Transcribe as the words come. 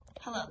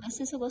Hello, this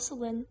is Alyssa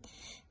Lynn,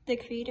 the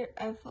creator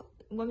of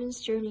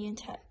Women's Journey in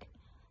Tech.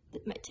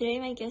 Today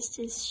my guest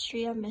is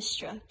Shreya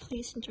Mishra.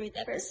 Please enjoy the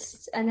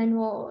episode. And then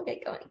we'll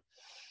get going.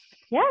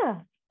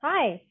 Yeah.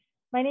 Hi,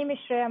 my name is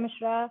Shreya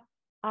Mishra.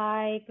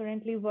 I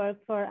currently work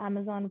for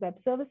Amazon Web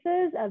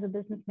Services as a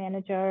business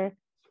manager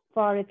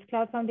for its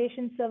Cloud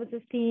Foundation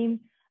Services team.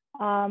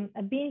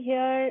 I've been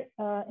here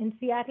in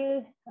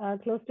Seattle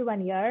close to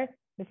 1 year.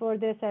 Before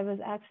this, I was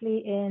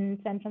actually in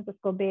San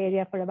Francisco Bay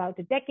Area for about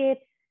a decade.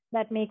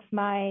 That makes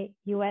my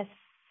US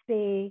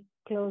stay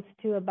close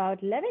to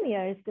about 11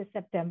 years this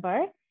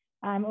September.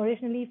 I'm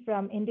originally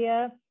from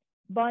India,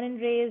 born and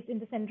raised in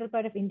the central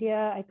part of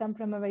India. I come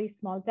from a very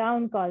small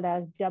town called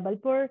as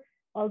Jabalpur.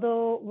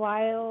 Although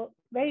while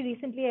very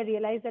recently I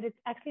realized that it's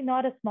actually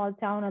not a small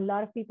town. A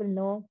lot of people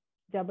know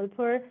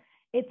Jabalpur.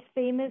 It's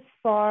famous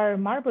for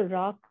marble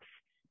rocks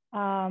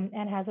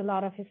and has a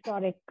lot of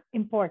historic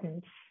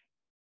importance.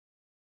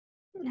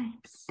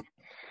 Nice.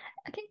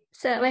 Okay,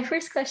 so my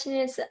first question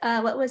is,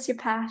 what was your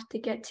path to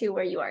get to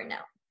where you are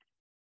now?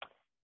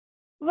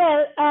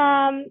 Well,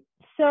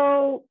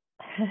 so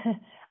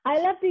I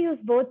love to use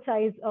both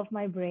sides of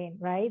my brain,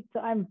 right?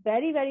 So I'm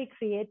very, very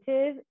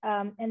creative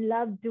and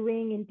love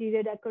doing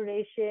interior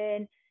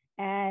decoration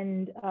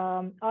and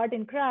art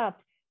and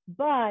craft.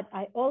 But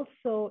I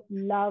also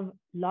love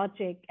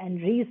logic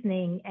and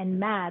reasoning and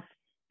math.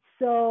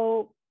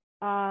 So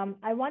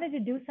I wanted to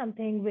do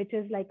something which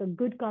is like a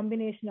good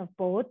combination of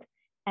both.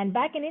 And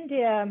back in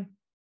India,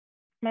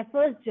 my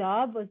first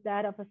job was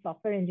that of a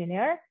software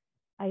engineer.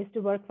 I used to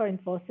work for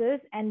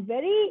Infosys, and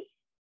very,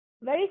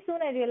 very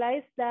soon I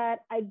realized that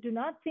I do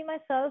not see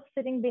myself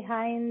sitting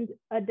behind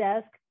a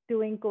desk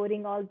doing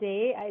coding all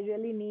day. I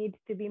really need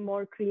to be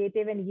more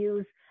creative and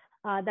use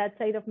that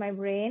side of my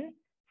brain.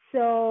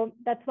 So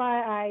that's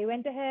why I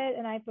went ahead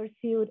and I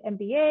pursued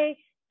MBA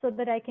so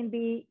that I can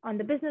be on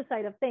the business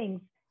side of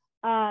things.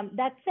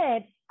 That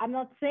said, I'm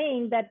not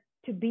saying that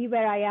to be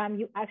where I am,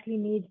 you actually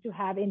need to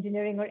have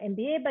engineering or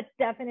MBA, but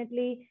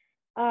definitely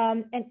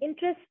an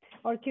interest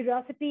or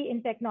curiosity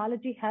in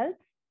technology helps,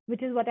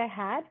 which is what I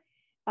had.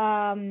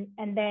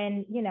 And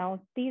then,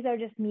 these are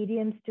just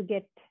mediums to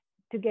get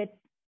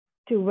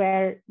to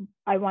where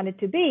I wanted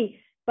to be,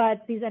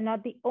 but these are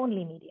not the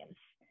only mediums.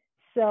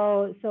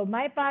 So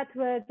my path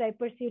was I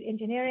pursued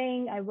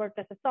engineering. I worked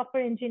as a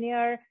software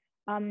engineer.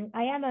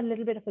 I am a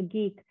little bit of a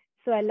geek,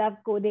 so I love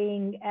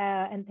coding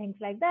and things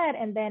like that.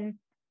 And then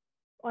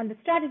on the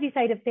strategy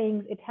side of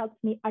things, it helps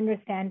me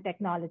understand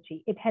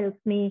technology. It helps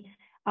me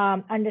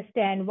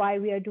understand why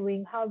we are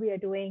doing, how we are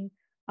doing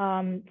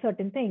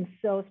certain things.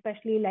 So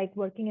especially like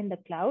working in the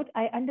cloud,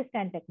 I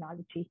understand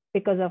technology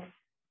because of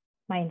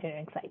my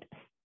engineering side.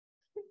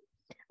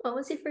 What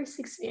was your first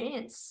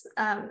experience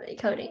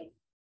coding?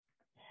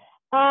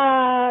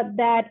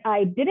 That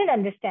I didn't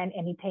understand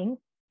anything.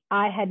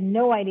 I had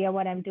no idea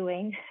what I'm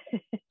doing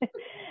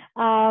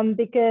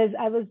because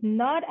I was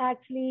not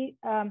actually,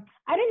 I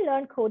didn't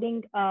learn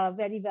coding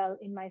very well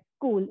in my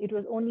school. It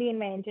was only in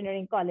my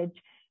engineering college.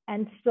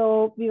 And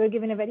so we were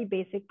given a very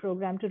basic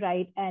program to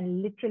write,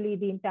 and literally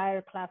the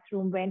entire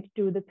classroom went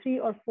to the 3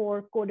 or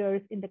 4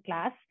 coders in the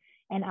class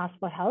and asked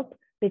for help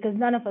because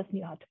none of us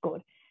knew how to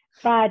code.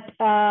 But,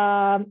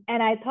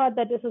 and I thought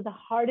that this was the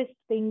hardest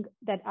thing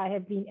that I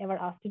have been ever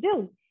asked to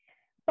do.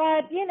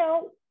 But,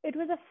 it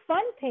was a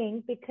fun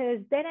thing because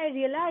then I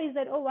realized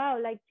that, oh, wow,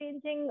 like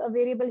changing a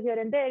variable here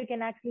and there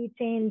can actually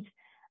change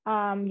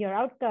your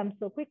outcomes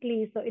so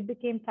quickly. So it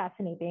became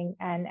fascinating.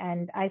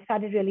 And I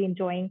started really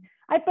enjoying,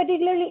 I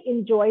particularly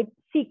enjoyed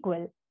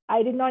SQL.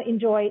 I did not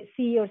enjoy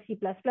C or C++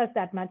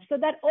 that much. So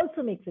that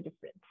also makes a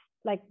difference,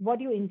 like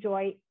what you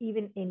enjoy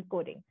even in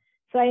coding.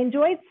 So I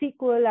enjoyed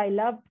SQL. I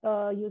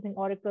loved using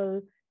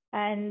Oracle.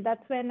 And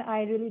that's when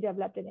I really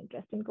developed an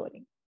interest in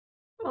coding.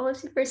 What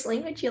was your first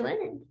language you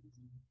learned?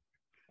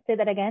 Say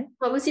that again.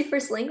 What was your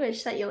first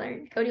language that you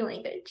learned? Coding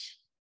language.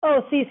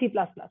 Oh, C++.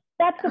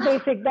 That's the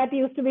basic that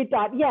used to be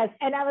taught. Yes.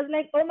 And I was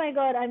like, oh my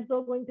God, I'm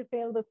so going to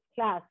fail this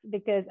class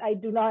because I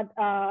do not,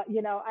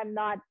 I'm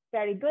not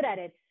very good at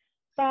it.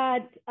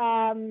 But,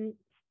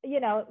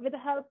 with the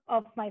help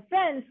of my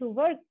friends who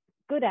were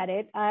good at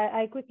it,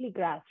 I quickly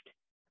grasped.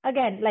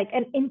 Again, like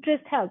an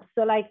interest helps.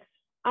 So like,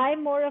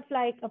 I'm more of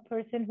like a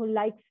person who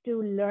likes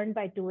to learn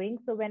by doing.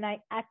 So when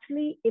I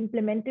actually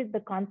implemented the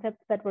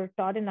concepts that were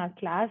taught in our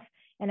class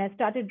and I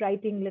started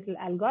writing little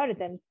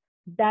algorithms,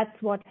 that's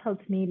what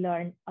helps me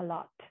learn a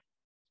lot.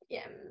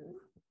 Yeah.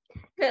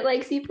 But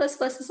like C++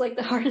 is like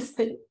the hardest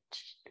language,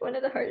 one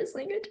of the hardest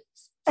languages.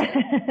 So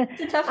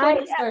it's a tough one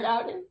to start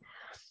out in.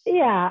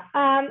 Yeah.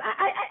 I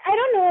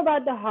don't know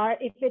about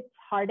if it's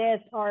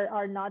hardest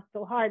or not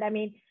so hard. I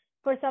mean,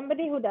 for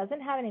somebody who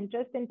doesn't have an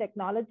interest in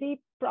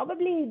technology,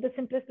 probably the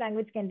simplest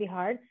language can be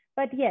hard.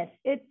 But yes,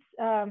 it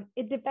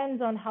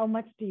depends on how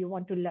much do you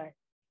want to learn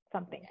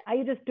something. Are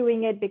you just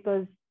doing it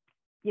because,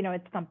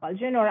 it's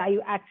compulsion, or are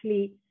you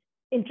actually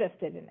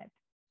interested in it?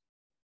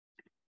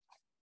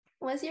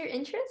 Was your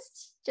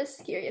interest,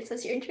 just curious,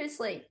 was your interest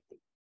like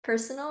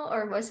personal,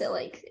 or was it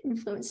like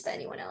influenced by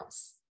anyone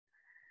else?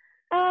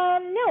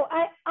 No,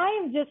 I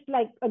am just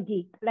like a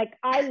geek. Like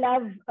I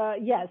love,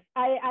 yes,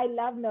 I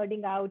love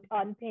nerding out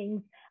on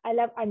things. I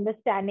love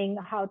understanding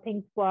how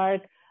things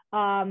work.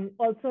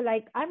 Also,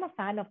 like I'm a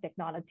fan of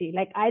technology.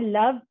 Like I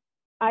love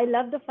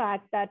the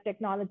fact that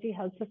technology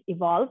helps us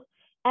evolve.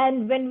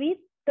 And when we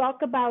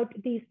talk about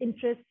these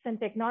interests and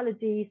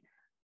technologies,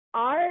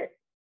 our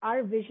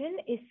our vision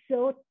is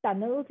so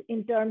tunneled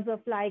in terms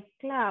of like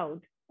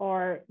cloud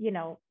or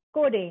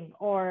coding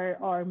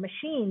or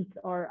machines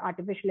or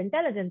artificial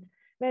intelligence.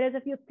 Whereas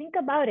if you think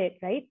about it,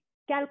 right,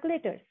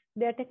 calculators,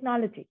 they're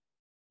technology,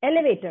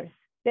 elevators,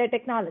 they're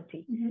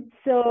technology. Mm-hmm.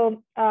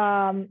 So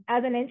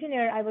as an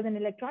engineer, I was an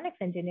electronics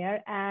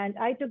engineer, and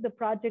I took the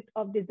project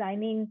of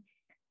designing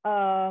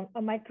a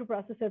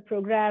microprocessor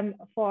program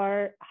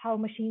for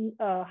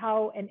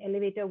how an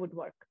elevator would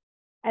work.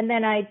 And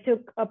then I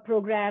took a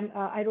program,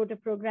 I wrote a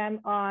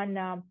program on,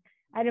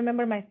 I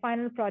remember my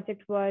final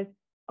project was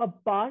a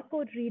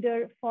barcode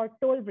reader for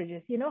toll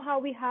bridges. You know how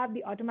we have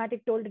the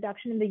automatic toll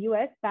deduction in the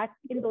US? Back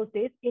in those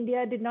days,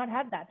 India did not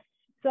have that.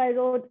 So I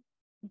wrote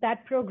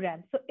that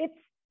program. So it's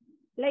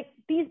like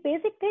these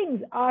basic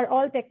things are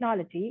all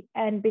technology.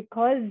 And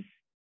because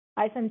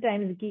I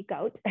sometimes geek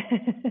out,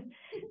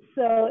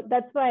 so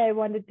that's why I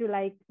wanted to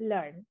like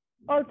learn.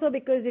 Also,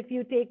 because if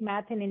you take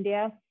math in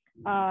India,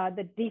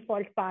 the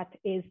default path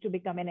is to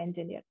become an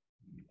engineer.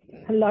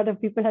 A lot of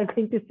people are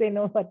going to say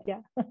no, but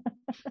yeah.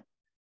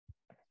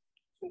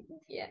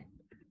 Yeah.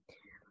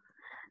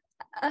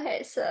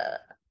 Okay, so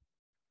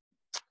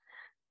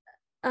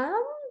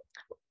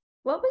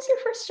what was your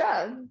first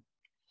job?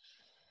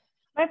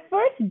 My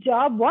first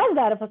job was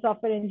that of a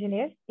software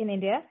engineer in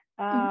India.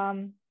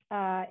 I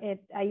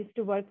used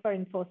to work for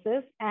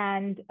Infosys,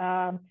 and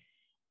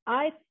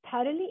I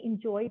thoroughly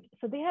enjoyed.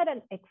 So they had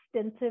an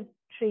extensive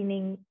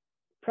training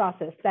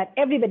process that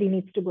everybody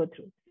needs to go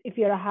through. If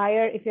you're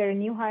a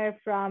new hire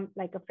from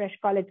like a fresh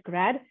college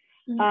grad,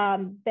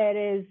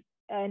 there is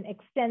an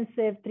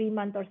extensive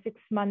 3-month or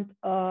 6-month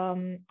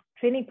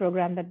training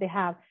program that they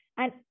have.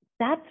 And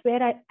that's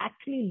where I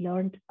actually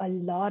learned a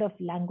lot of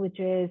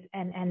languages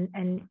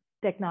and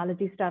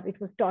technology stuff. It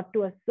was taught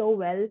to us so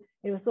well.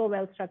 It was so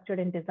well structured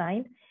and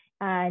designed.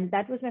 And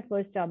that was my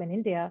first job in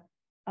India.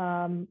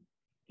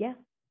 Yeah.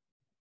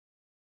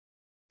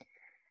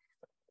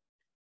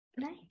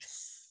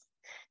 Nice.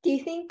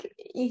 Did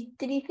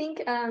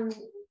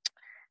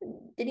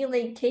you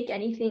like take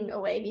anything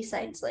away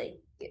besides like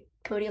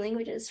coding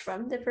languages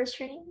from the first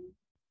training,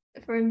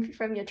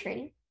 from your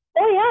training?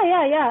 Oh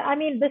yeah. I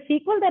mean, the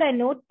SQL that I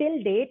know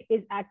till date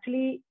is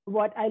actually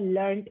what I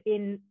learned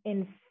in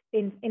a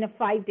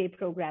 5-day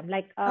program.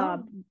 Like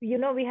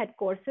we had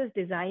courses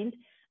designed,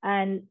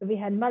 and we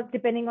had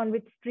depending on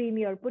which stream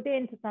you're put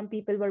in. So some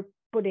people were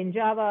put in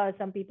Java,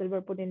 some people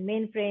were put in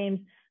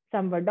mainframes,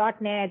 some were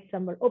 .NET,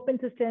 some were open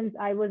systems.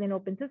 I was in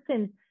open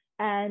systems.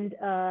 And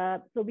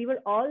so we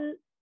were all,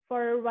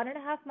 for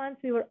 1.5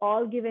 months, we were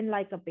all given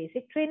like a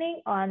basic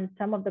training on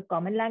some of the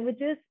common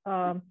languages,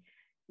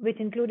 which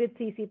included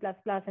C, C++,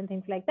 and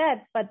things like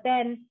that. But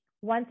then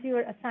once we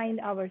were assigned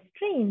our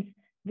streams,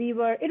 it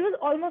was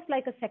almost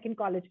like a second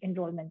college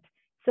enrollment.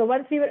 So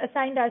once we were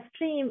assigned our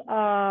stream,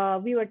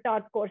 we were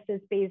taught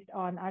courses based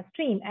on our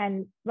stream.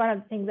 And one of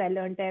the things I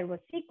learned there was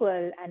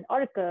SQL and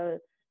Oracle.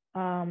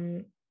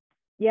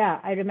 Yeah,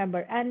 I remember.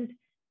 And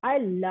I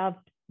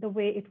loved the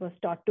way it was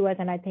taught to us.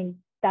 And I think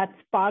that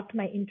sparked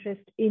my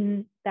interest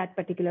in that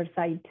particular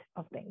side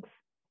of things.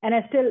 And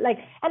I still like,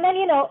 and then,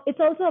 it's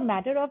also a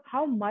matter of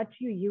how much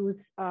you use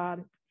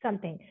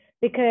something,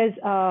 because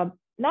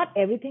not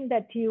everything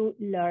that you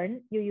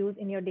learn, you use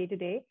in your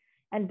day-to-day.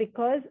 And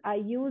because I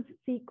use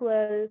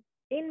SQL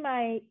in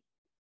my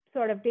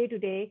sort of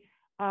day-to-day,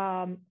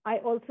 I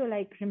also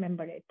like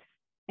remember it,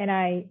 and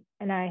I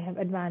have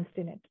advanced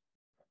in it.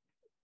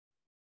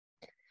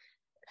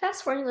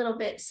 Fast forward a little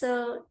bit.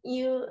 So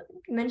you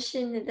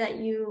mentioned that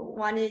you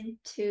wanted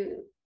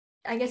to,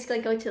 I guess,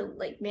 like go to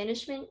like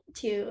management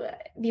to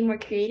be more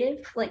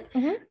creative. Like,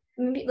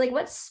 maybe, like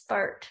what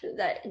sparked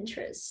that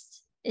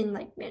interest in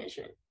like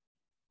management?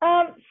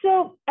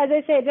 So as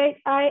I said, right,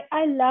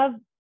 I love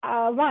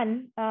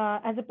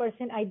as a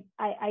person,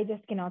 I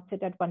just cannot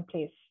sit at one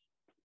place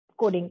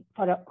coding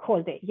for a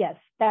whole day. Yes,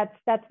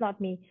 that's not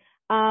me.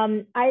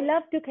 I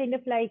love to kind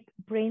of like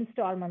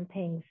brainstorm on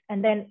things,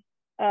 and then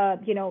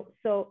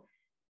so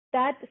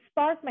that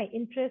sparked my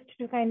interest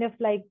to kind of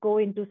like go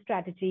into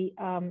strategy.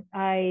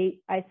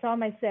 I saw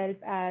myself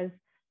as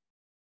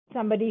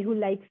somebody who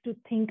likes to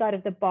think out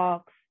of the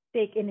box,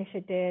 take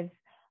initiatives,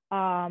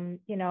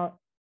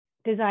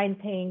 design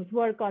things,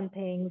 work on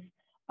things,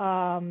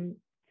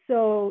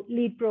 so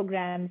lead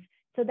programs.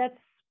 So that's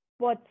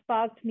what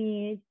sparked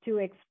me to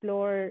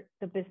explore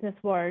the business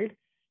world,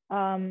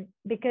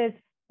 because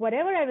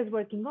whatever I was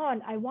working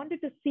on, I wanted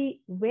to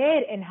see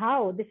where and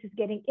how this is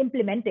getting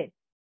implemented,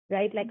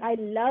 right? Like I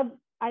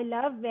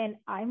love when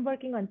I'm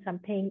working on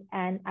something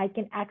and I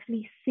can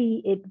actually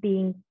see it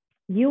being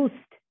used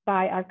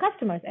by our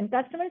customers. And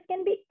customers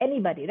can be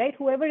anybody, right?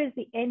 Whoever is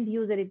the end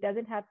user, it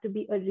doesn't have to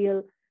be a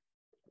real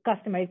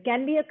customer. It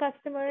can be a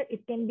customer,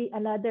 it can be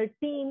another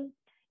team,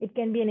 It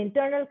can be an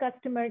internal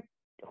customer,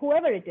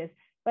 whoever it is.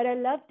 But I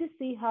love to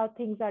see how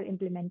things are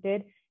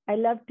implemented. I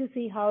love to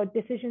see how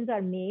decisions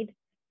are made.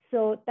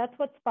 So that's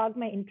what sparked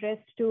my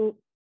interest to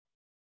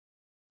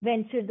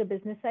venture the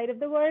business side of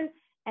the world.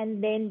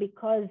 And then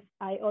because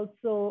I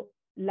also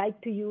like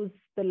to use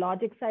the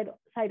logic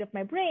side of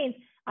my brain,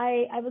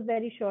 I was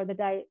very sure that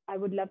I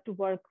would love to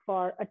work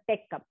for a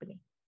tech company.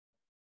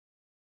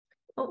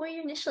 What were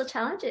your initial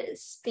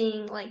challenges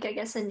being like, I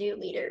guess, a new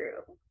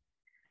leader?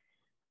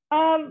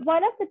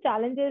 One of the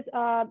challenges,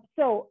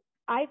 so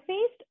I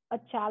faced a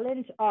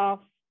challenge of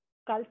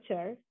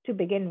culture to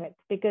begin with,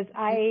 because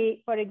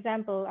for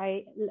example,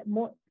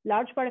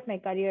 most part of my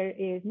career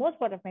is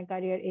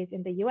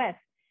in the US.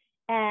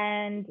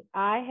 And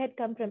I had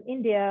come from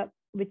India,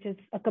 which is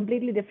a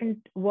completely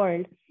different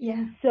world.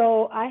 Yeah.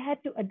 So I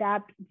had to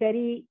adapt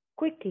very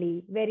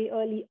quickly, very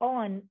early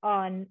on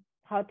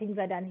how things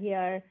are done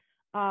here.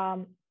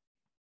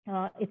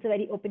 It's a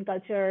very open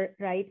culture,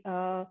 right?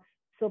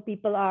 So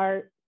people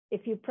are,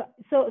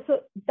 so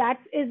that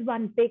is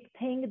one big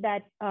thing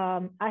that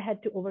I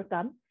had to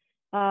overcome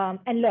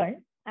and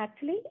learn,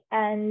 actually.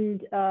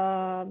 And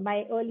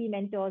my early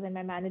mentors and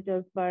my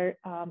managers were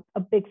a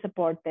big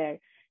support there.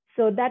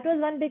 So that was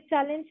one big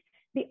challenge.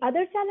 The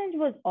other challenge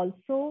was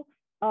also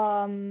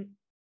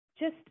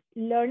just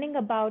learning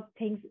about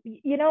things.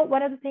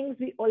 One of the things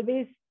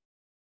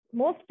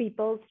most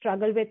people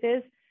struggle with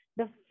is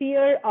the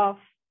fear of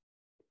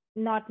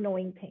not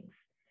knowing things.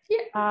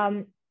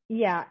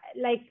 Yeah.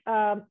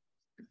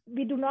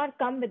 We do not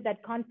come with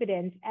that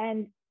confidence.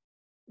 And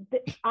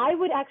I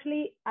would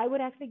actually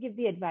give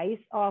the advice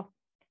of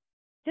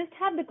just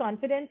have the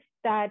confidence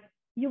that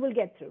you will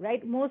get through,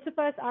 right? Most of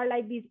us are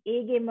like these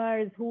A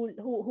gamers who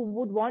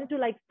would want to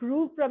like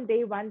prove from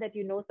day one that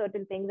you know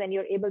certain things and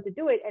you're able to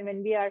do it. And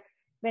when we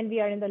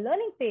are in the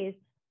learning phase,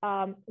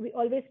 we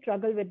always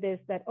struggle with this,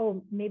 that,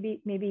 oh,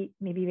 maybe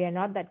we are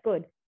not that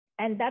good.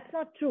 And that's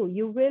not true.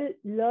 You will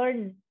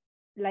learn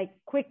like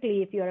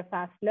quickly if you're a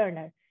fast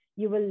learner.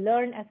 You will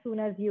learn as soon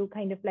as you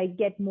kind of like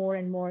get more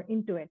and more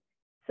into it.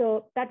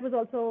 So that was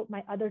also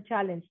my other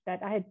challenge,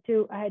 that I had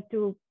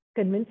to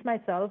convince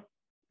myself,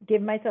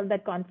 give myself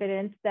that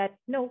confidence that,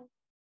 no,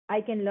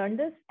 I can learn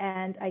this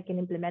and I can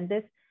implement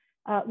this,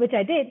 which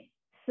I did.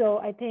 So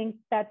I think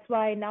that's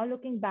why now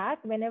looking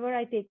back, whenever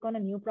I take on a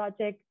new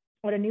project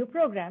or a new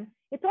program,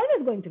 it's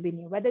always going to be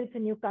new, whether it's a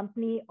new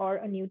company or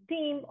a new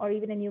team or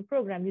even a new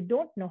program. You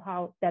don't know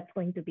how that's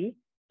going to be.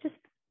 Just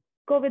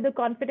go with the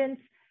confidence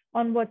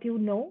on what you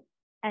know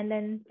and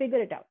then figure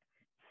it out.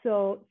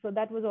 So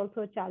that was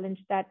also a challenge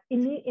that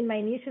in my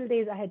initial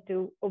days, I had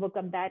to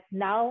overcome that.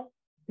 Now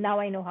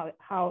I know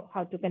how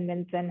to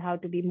convince and how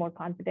to be more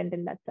confident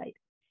in that side.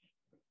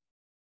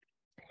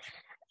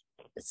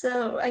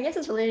 So I guess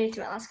it's related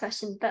to my last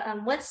question,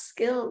 but what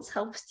skills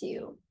helped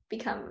you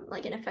become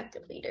like an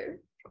effective leader?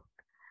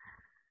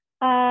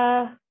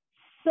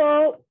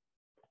 So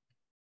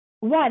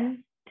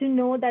one, to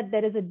know that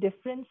there is a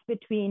difference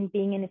between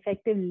being an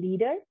effective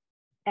leader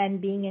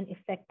and being an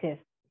effective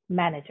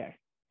manager.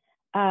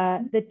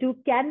 The two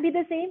can be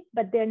the same,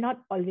 but they're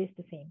not always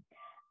the same.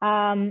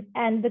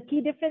 And the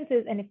key difference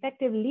is an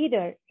effective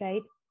leader,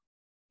 right?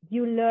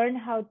 You learn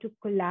how to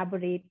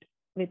collaborate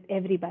with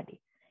everybody.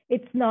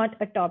 It's not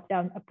a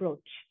top-down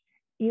approach.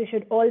 You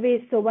should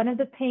always, so one of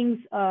the things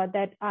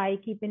that I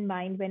keep in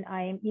mind when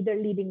I am either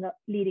leading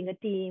a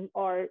team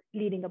or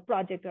leading a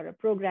project or a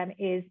program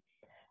is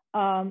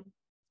earn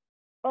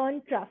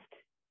trust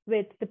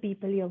with the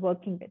people you're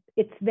working with.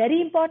 It's very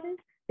important,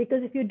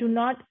 because if you do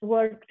not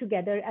work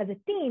together as a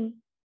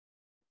team,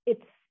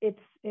 it's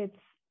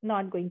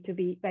not going to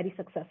be very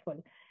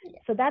successful. Yeah.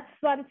 So that's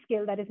one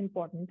skill that is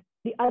important.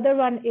 The other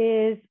one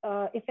is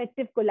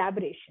effective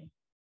collaboration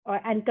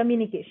and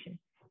communication.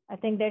 I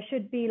think there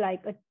should be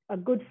like a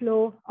good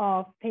flow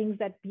of things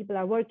that people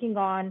are working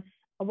on.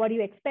 What do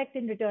you expect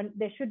in return?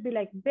 There should be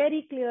like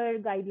very clear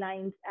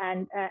guidelines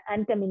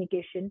and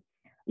communication.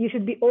 You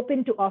should be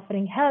open to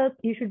offering help.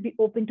 You should be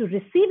open to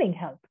receiving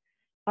help.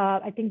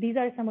 I think these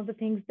are some of the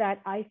things that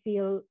I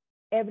feel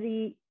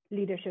every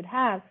leader should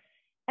have.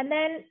 And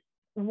then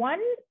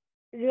one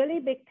really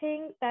big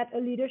thing that a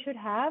leader should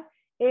have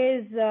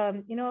is,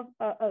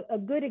 a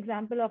good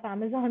example of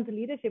Amazon's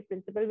leadership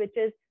principle, which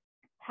is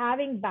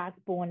having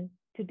backbone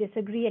to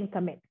disagree and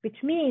commit,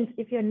 which means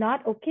if you're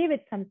not okay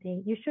with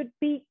something, you should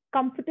be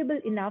comfortable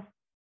enough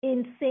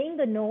in saying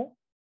the no.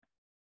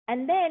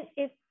 And then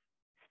if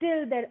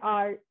still there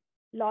are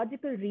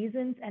logical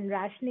reasons and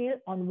rationale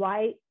on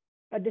why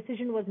a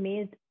decision was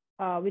made,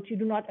 which you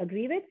do not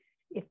agree with,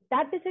 if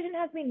that decision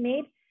has been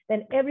made,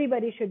 then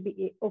everybody should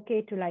be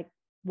okay to like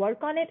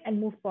work on it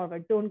and move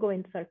forward. Don't go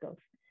in circles.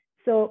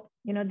 So,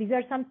 these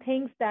are some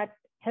things that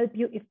help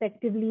you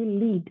effectively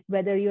lead,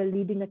 whether you're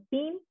leading a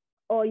team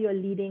or you're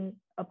leading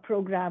a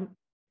program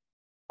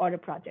or a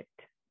project.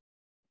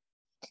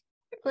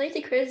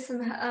 Related to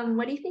criticism,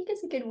 what do you think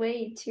is a good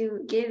way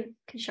to give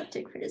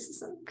constructive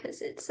criticism?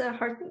 Because it's a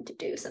hard thing to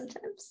do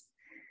sometimes.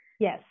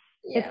 Yes,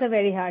 Yeah. It's a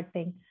very hard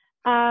thing.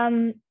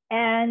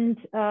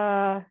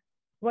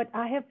 What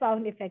I have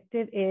found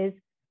effective is,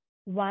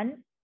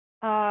 One,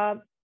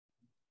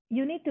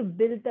 you need to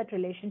build that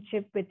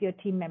relationship with your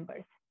team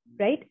members,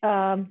 right?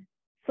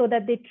 So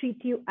that they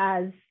treat you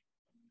as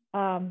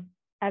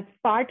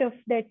part of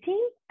their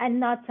team and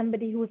not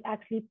somebody who's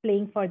actually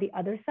playing for the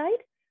other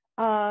side.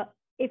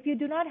 If you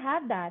do not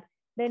have that,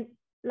 then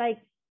like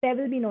there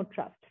will be no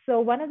trust. So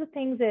one of the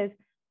things is,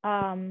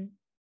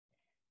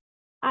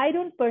 I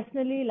don't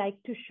personally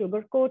like to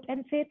sugarcoat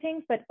and say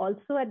things, but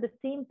also at the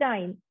same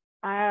time,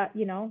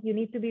 you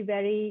need to be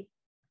very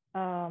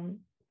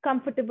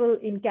comfortable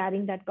in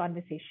carrying that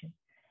conversation.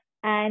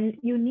 And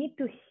you need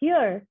to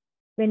hear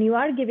when you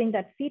are giving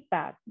that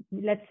feedback.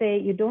 Let's say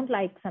you don't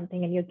like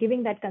something and you're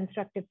giving that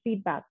constructive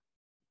feedback,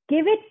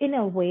 give it in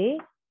a way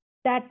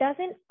that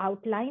doesn't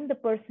outline the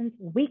person's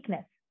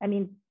weakness. I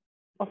mean,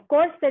 of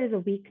course, there is a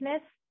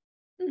weakness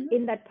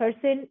in that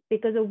person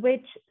because of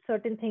which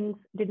certain things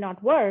did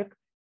not work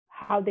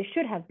how they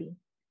should have been.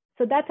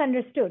 So that's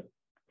understood.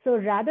 So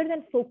rather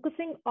than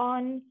focusing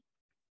on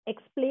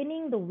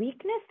explaining the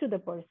weakness to the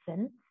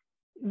person,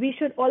 we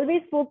should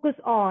always focus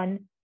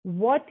on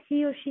what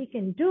he or she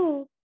can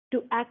do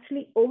to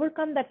actually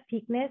overcome that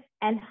weakness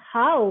and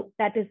how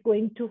that is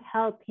going to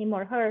help him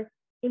or her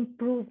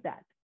improve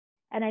that.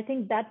 And I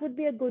think that would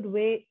be a good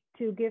way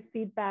to give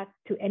feedback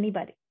to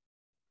anybody.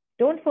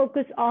 Don't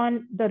focus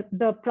on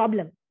the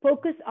problem,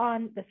 focus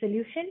on the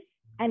solution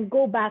and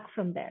go back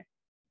from there.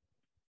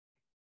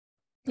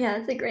 Yeah,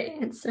 that's a great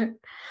answer.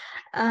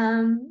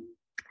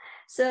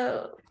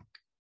 So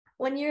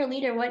when you're a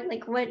leader,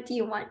 what do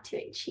you want to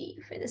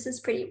achieve? And this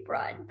is pretty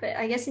broad, but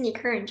I guess in your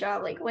current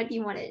job, like what do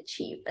you want to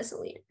achieve as a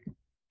leader?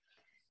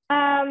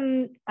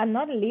 I'm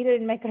not a leader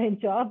in my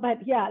current job,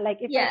 but yeah,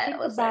 like if I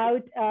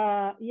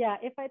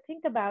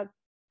think about,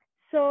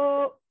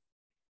 so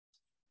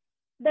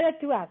there are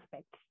two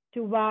aspects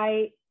to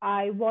why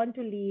I want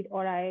to lead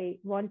or I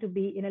want to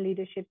be in a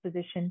leadership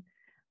position.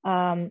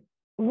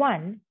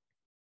 One,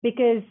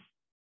 because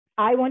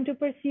I want to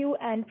pursue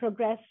and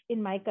progress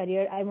in my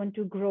career. I want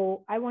to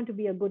grow. I want to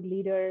be a good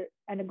leader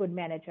and a good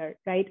manager,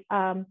 right?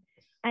 And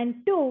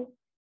two,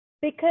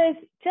 because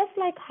just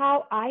like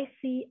how I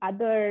see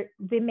other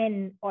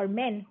women or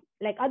men,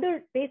 like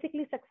other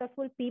basically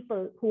successful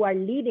people who are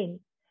leading,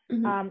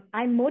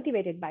 I'm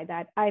motivated by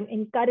that. I'm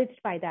encouraged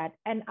by that.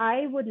 And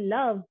I would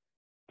love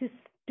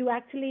to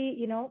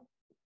actually,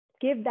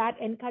 give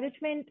that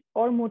encouragement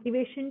or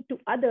motivation to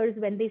others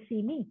when they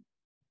see me.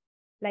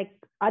 Like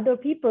other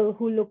people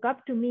who look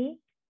up to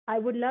me, I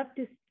would love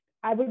to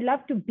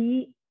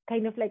be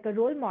kind of like a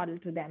role model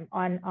to them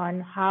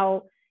on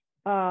how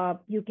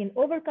you can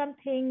overcome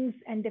things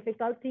and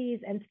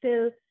difficulties and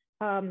still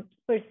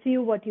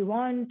pursue what you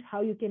want,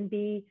 how you can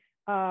be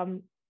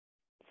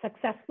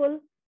successful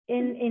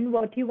in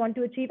what you want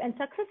to achieve. And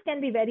success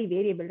can be very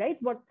variable,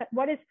 right?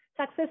 What is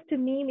success to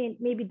me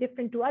may be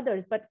different to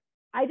others, but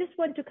I just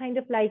want to kind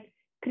of like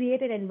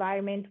create an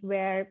environment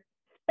where,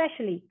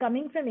 especially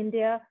coming from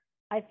India,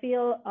 I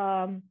feel,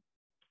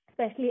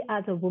 especially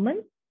as a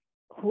woman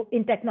who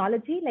in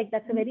technology, like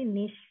that's a very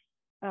niche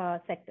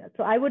sector.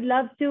 So I would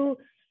love to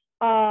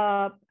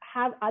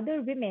have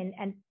other women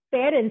and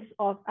parents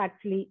of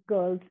actually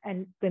girls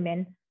and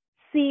women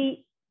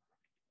see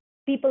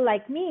people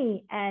like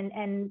me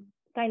and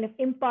kind of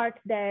impart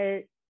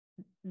that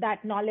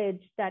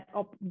knowledge, that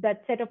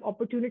set of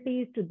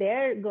opportunities to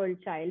their girl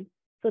child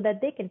so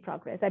that they can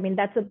progress. I mean,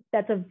 that's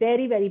a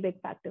very, very big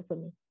factor for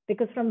me,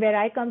 because from where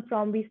I come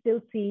from, we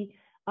still see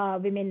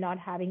women not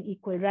having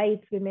equal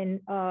rights,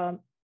 women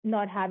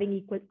not having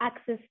equal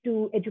access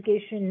to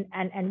education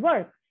and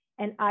work.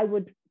 And I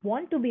would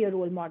want to be a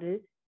role model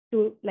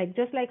to, like,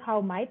 just like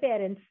how my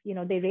parents,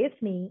 they raised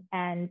me,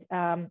 and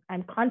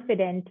I'm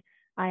confident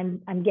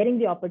I'm getting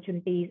the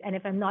opportunities. And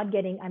if I'm not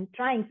getting, I'm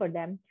trying for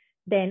them.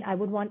 Then I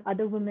would want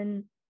other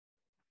women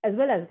as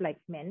well as like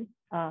men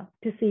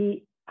to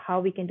see how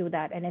we can do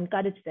that and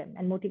encourage them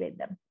and motivate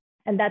them.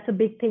 And that's a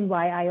big thing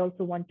why I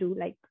also want to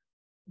like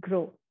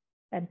grow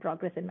and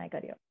progress in my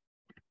career.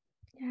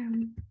 Yeah.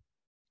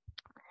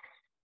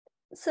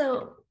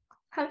 So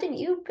how did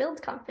you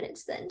build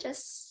confidence then?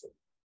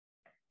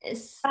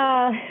 It's a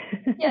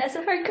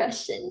hard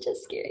question.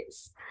 Just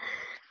curious.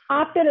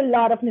 After a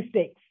lot of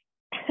mistakes.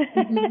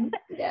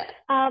 Yeah.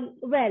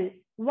 Well,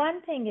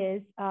 one thing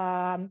is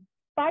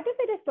part of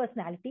it is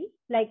personality.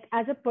 Like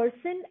as a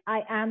person,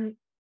 I am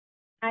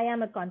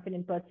a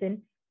confident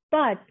person,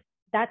 but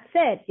that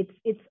said,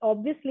 it's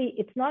obviously,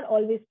 it's not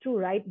always true,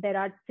 right? There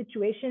are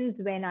situations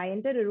when I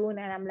enter a room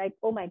and I'm like,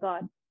 oh my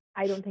God,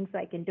 I don't think so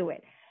I can do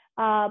it.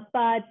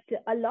 But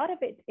a lot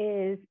of it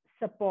is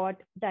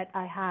support that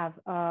I have,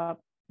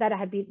 that I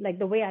have been, like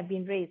the way I've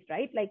been raised,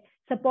 right? Like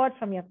support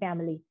from your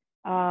family.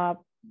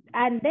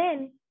 And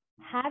then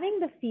having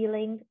the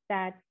feeling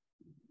that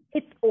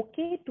it's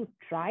okay to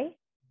try.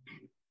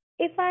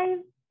 If I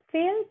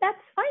fail,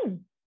 that's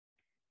fine.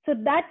 So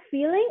that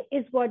feeling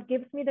is what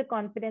gives me the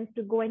confidence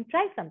to go and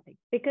try something.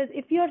 Because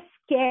if you're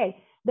scared,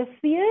 the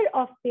fear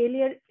of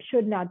failure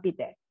should not be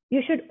there.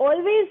 You should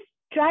always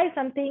try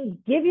something,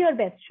 give your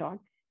best shot.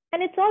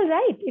 And it's all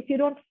right. If you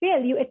don't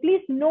fail, you at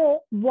least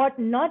know what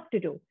not to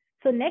do.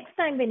 So next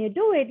time when you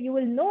do it, you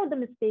will know the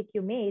mistake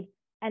you made,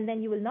 and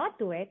then you will not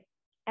do it.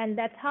 And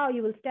that's how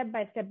you will step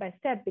by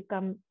step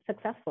become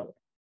successful,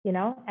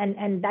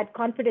 and that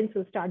confidence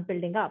will start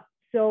building up.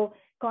 So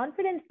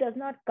confidence does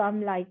not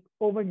come like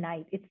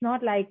overnight. It's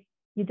not like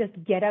you just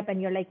get up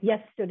and you're like, yes,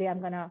 today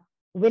I'm going to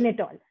win it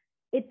all.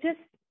 It just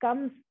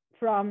comes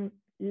from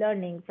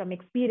learning, from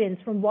experience,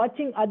 from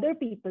watching other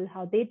people,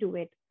 how they do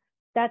it.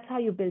 That's how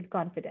you build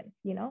confidence,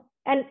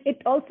 And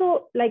it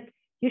also, like,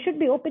 you should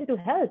be open to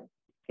help.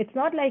 It's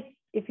not like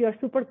if you're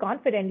super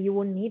confident, you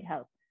won't need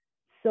help.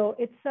 So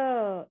it's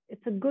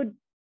a good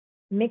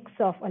mix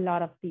of a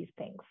lot of these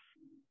things.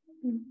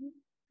 Mm-hmm.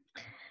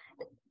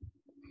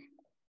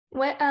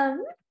 What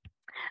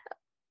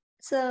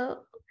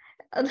so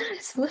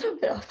it's a little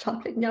bit off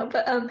topic now,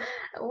 but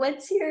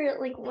what's your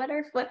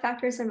what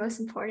factors are most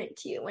important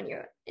to you when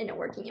you're in a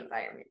working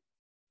environment?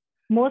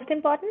 Most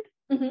important?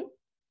 Mm-hmm.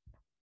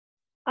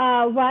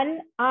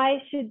 One,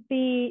 I should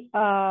be.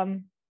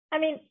 I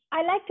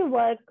like to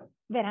work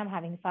when I'm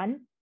having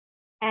fun,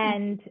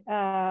 and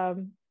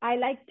I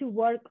like to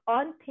work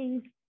on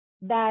things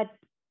that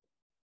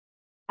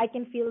I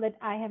can feel that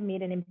I have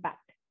made an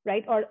impact,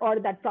 right? Or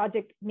that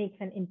project makes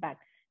an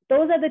impact.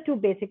 Those are the two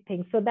basic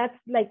things. So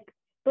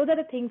those are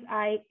the things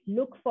I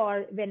look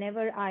for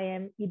whenever I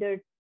am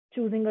either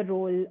choosing a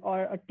role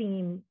or a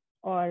team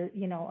or,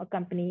 a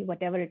company,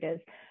 whatever it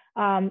is.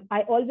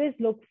 I always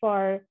look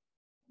for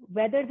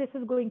whether this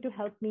is going to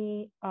help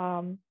me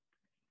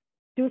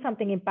do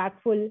something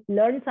impactful,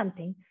 learn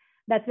something.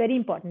 That's very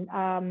important.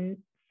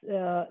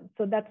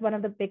 So that's one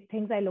of the big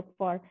things I look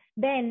for.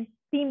 Then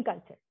team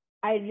culture.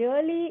 I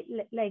really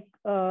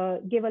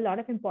give a lot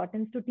of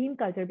importance to team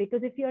culture,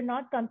 because if you're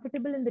not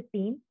comfortable in the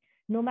team,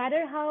 no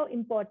matter how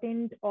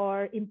important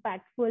or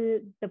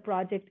impactful the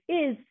project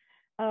is,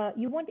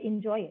 you won't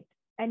enjoy it,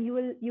 and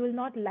you will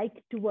not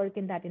like to work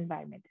in that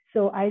environment.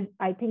 So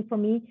I think for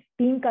me,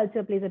 team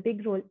culture plays a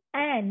big role.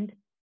 And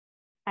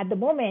at the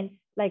moment,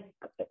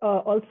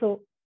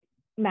 also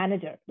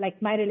manager, like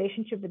my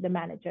relationship with the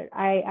manager.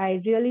 I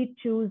really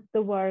choose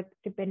the work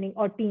depending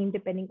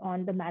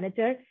on the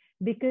manager,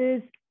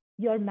 because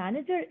your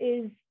manager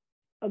is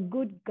a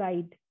good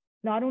guide,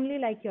 not only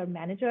like your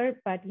manager,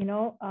 but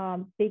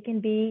they can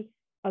be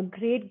a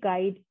great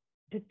guide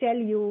to tell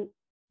you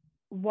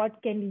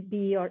what can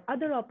be your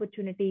other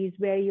opportunities,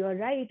 where you're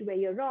right, where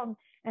you're wrong.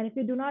 And if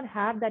you do not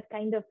have that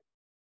kind of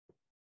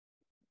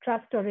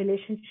trust or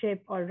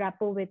relationship or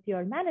rapport with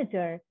your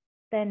manager,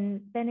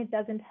 then it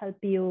doesn't help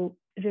you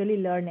really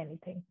learn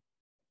anything.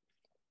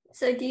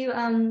 So do you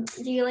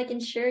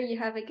ensure you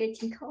have a good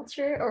team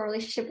culture or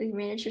relationship with your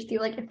managers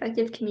through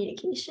effective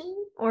communication,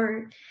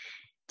 or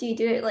do you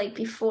do it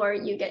before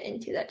you get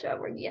into that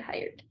job or you get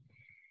hired?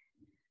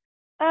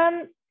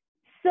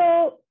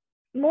 So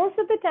most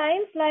of the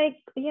times,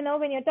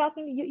 when you're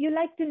talking, you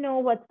like to know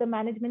what's the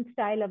management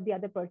style of the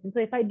other person.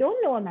 So if I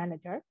don't know a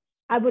manager,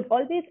 I would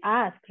always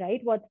ask, right,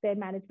 what's their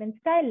management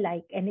style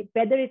like, and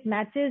whether it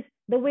matches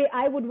the way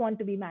I would want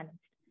to be managed.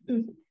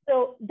 Mm-hmm.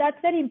 So that's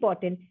very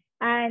important.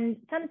 And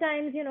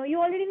sometimes, you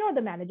already know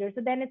the manager, so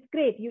then it's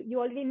great. You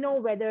already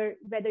know whether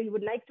you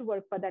would like to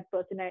work for that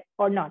person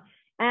or not.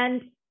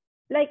 And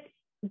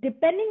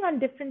depending on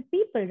different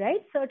people,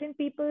 right? Certain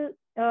people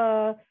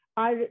are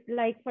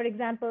for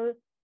example,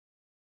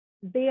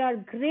 they are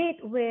great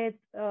with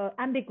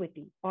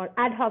ambiguity or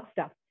ad hoc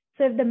stuff.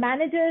 So if the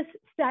manager's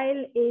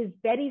style is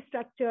very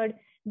structured,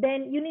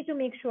 then you need to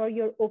make sure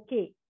you're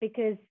okay,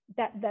 because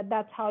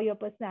that's how your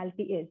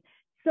personality is.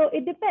 So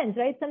it depends,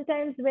 right?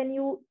 Sometimes when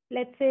you,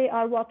 let's say,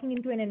 are walking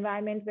into an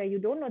environment where you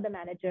don't know the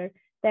manager,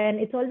 then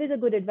it's always a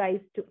good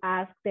advice to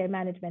ask their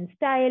management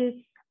style,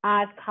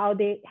 ask how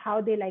they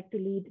like to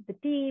lead the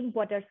team,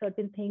 what are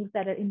certain things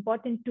that are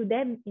important to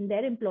them in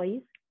their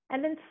employees,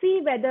 and then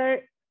see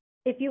whether,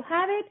 if you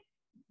have it,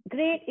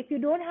 great. If you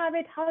don't have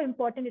it, how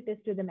important it is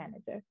to the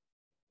manager.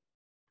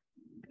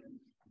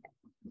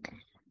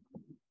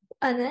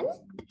 And then,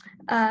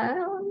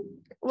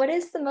 what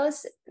is the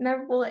most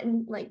memorable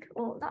and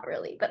well, not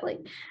really, but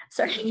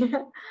sorry.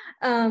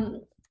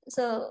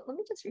 So let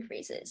me just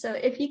rephrase it. So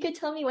if you could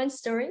tell me one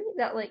story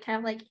that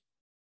kind of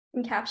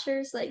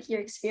encaptures your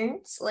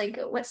experience,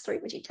 what story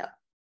would you tell?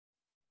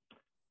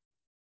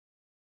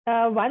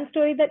 One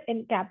story that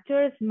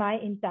captures my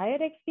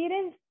entire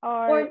experience,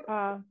 or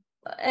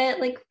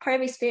part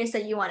of experience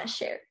that you want to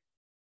share.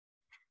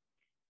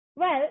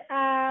 Well,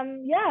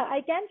 yeah,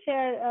 I can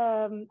share.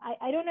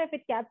 I don't know if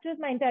it captures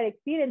my entire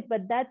experience,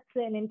 but that's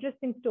an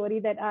interesting story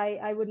that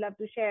I would love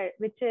to share,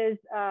 which is,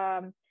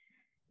 or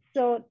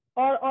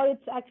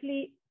it's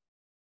actually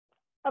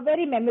a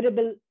very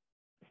memorable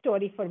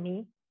story for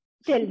me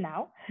till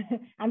now.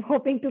 I'm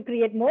hoping to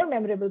create more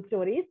memorable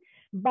stories,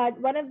 but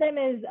one of them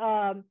is,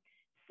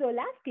 so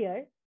last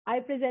year I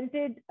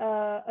presented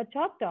a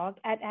chalk talk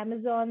at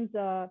Amazon's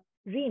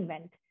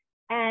reInvent,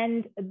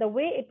 and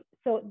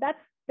so that's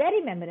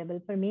very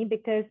memorable for me,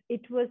 because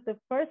it was the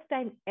first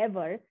time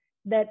ever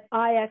that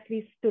I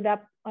actually stood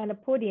up on a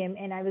podium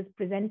and I was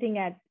presenting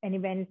at an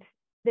event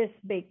this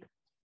big.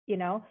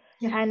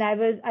 And I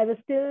was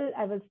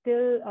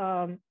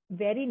still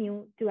very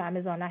new to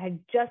Amazon. I had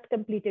just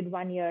completed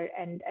 1 year,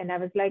 and I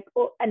was like,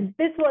 oh, and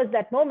this was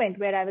that moment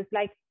where I was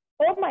like,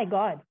 oh my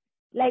God,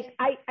 like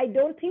I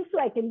don't think so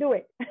I can do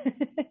it.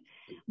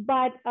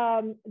 But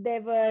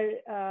there were,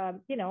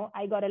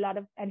 I got a lot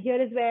of, and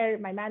here is where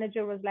my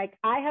manager was like,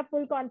 I have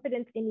full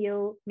confidence in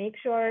you. Make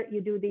sure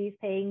you do these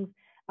things.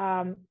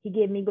 He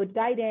gave me good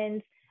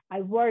guidance.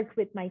 I worked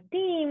with my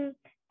team,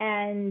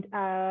 and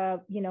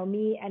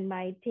me and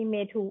my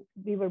teammate, who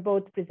we were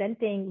both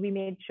presenting, we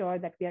made sure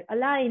that we are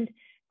aligned.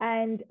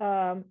 And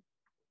I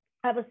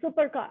was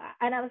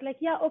and I was like,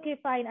 yeah, okay,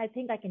 fine. I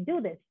think I can do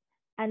this.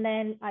 And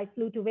then I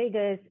flew to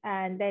Vegas,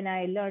 and then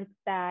I learned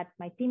that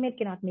my teammate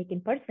cannot make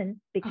in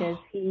person because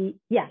he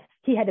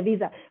had a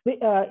visa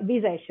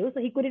issue. So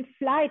he couldn't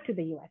fly to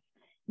the US,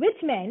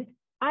 which meant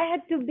I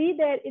had to be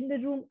there in the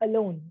room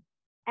alone.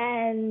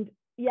 And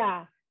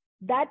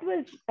that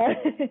was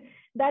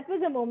that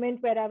was a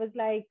moment where I was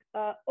like,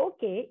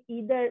 okay,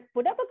 either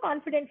put up a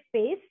confident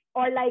face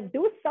or like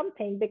do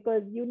something,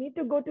 because you need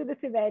to go to this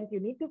event, you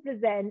need to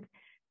present.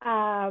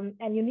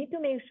 And you need to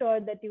make sure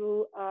that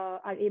you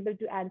are able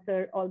to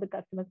answer all the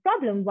customers'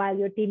 problems while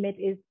your teammate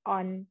is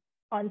on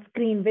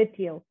screen with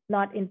you,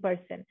 not in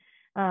person.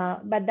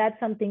 But that's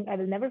something I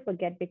will never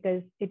forget,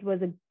 because it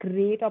was a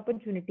great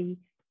opportunity.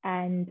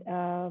 And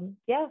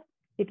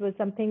it was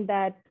something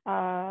that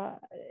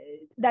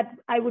that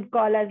I would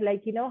call as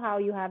like, how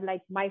you have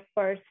like my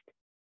first.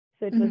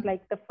 So it was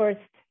like the first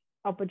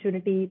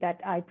opportunity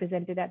that I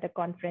presented at a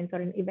conference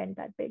or an event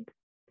that big.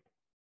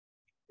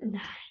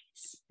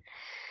 Nice.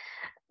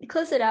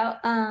 Close it out.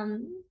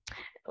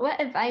 What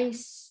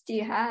advice do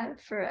you have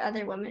for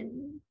other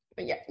women,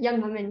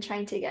 young women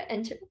trying to get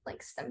into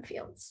like STEM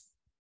fields?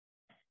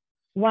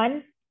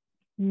 One,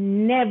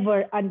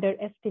 never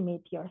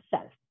underestimate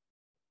yourself.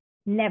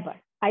 Never.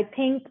 I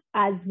think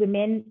as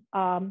women,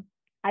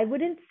 I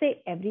wouldn't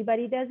say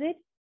everybody does it,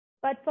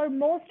 but for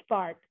most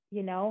part,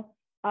 I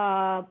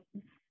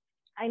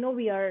know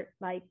we are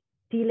like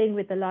dealing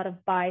with a lot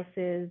of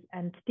biases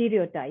and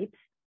stereotypes.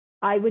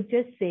 I would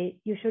just say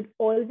you should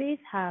always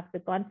have the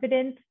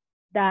confidence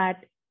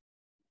that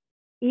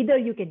either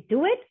you can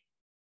do it,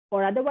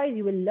 or otherwise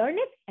you will learn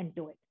it and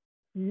do it.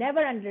 Never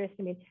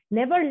underestimate.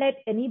 Never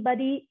let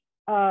anybody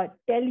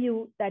tell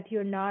you that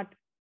you're not,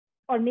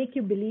 or make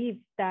you believe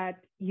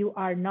that you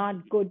are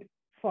not good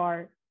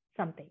for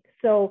something.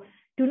 So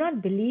do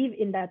not believe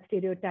in that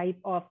stereotype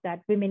of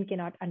that women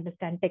cannot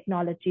understand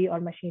technology or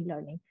machine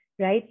learning,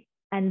 right?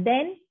 And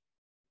then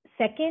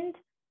second,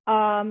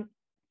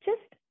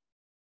 just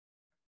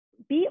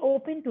be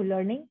open to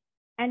learning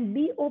and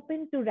be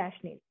open to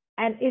rationale.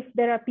 And if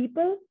there are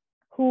people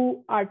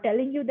who are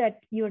telling you that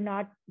you're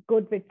not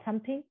good with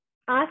something,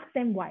 ask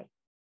them why.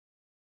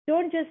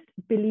 Don't just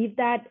believe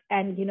that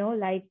and,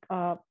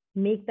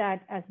 make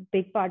that as a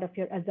big part of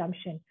your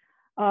assumption.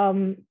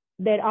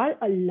 There are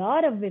a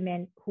lot of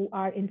women who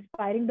are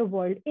inspiring the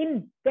world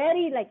in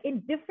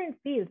in different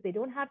fields. They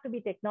don't have to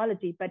be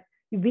technology, but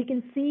we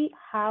can see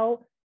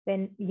how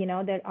when,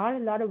 there are a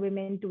lot of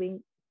women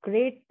doing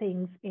great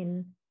things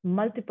in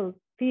multiple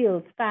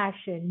fields,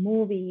 fashion,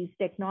 movies,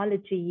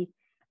 technology,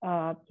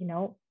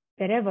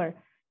 wherever.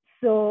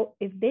 So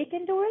if they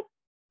can do it,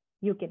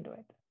 you can do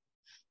it.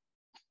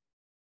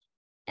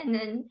 And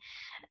then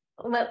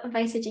what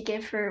advice did you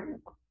give for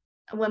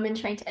women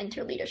trying to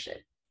enter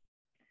leadership?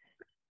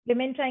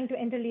 Women trying to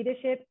enter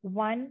leadership,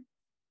 one,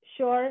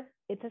 sure,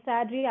 it's a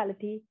sad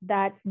reality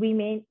that we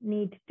may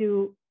need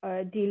to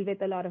deal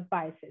with a lot of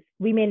biases.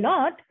 We may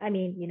not,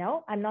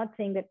 I'm not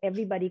saying that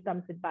everybody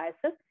comes with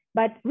biases,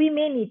 but we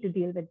may need to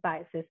deal with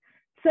biases.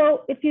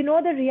 So if you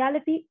know the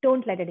reality,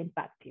 don't let it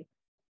impact you.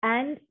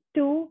 And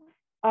two,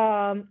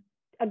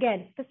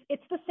 again,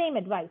 it's the same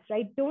advice,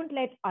 right? Don't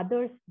let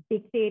others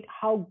dictate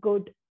how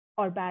good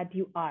or bad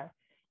you are.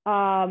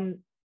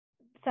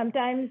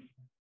 Sometimes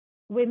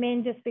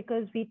women, just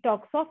because we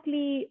talk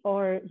softly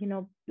or,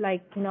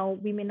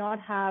 we may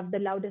not have the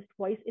loudest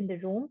voice in the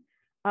room,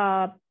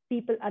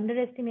 people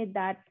underestimate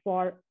that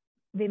for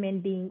women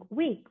being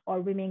weak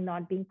or women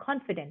not being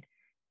confident.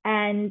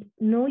 And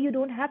no, you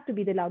don't have to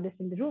be the loudest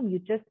in the room. You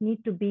just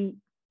need to be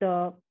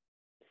the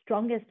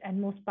strongest and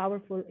most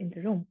powerful in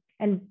the room.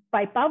 And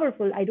by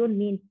powerful, I don't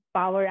mean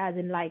power as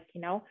in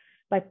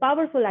by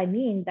powerful, I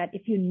mean that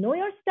if you know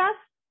your stuff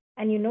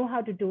and you know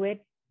how to do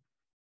it,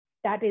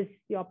 that is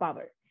your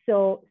power.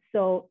 So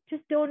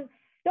just don't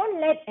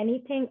let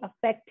anything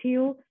affect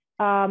you,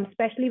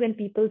 especially when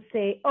people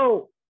say,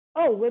 oh,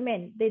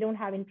 women, they don't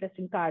have interest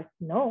in cars.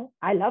 No,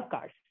 I love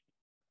cars.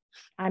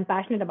 I'm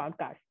passionate about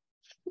cars.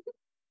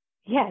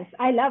 Yes,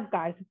 I love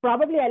cars.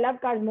 Probably I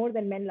love cars more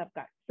than men love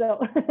cars.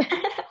 So,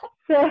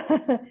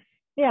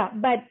 yeah,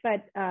 but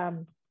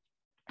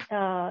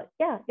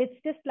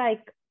it's just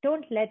like,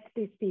 don't let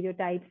these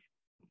stereotypes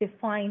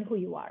define who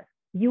you are.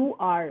 You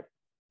are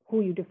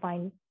who you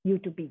define you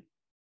to be.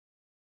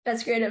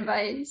 That's great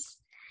advice.